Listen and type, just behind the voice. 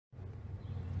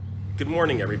Good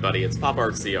morning, everybody. It's Pop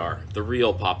Art CR, the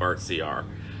real Pop Art CR.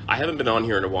 I haven't been on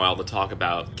here in a while to talk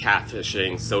about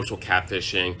catfishing, social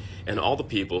catfishing, and all the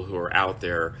people who are out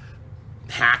there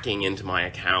hacking into my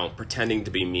account, pretending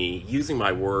to be me, using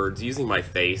my words, using my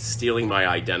face, stealing my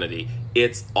identity.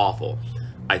 It's awful.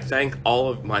 I thank all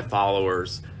of my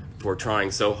followers for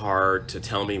trying so hard to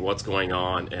tell me what's going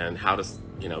on and how to,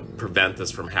 prevent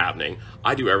this from happening.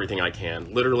 I do everything I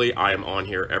can. Literally, I am on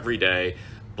here every day,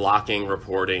 blocking,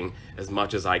 reporting as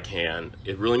much as I can.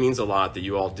 It really means a lot that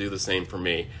you all do the same for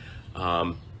me.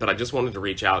 But I just wanted to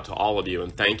reach out to all of you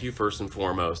and thank you first and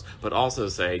foremost, but also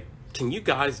say, can you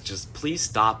guys just please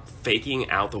stop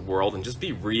faking out the world and just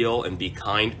be real and be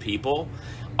kind people?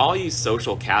 All you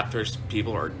social catfish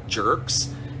people are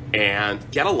jerks, and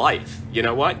get a life. You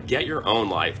know what? Get your own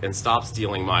life and stop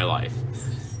stealing my life.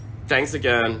 Thanks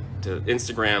again to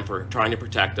Instagram for trying to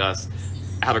protect us.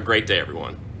 Have a great day,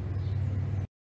 everyone.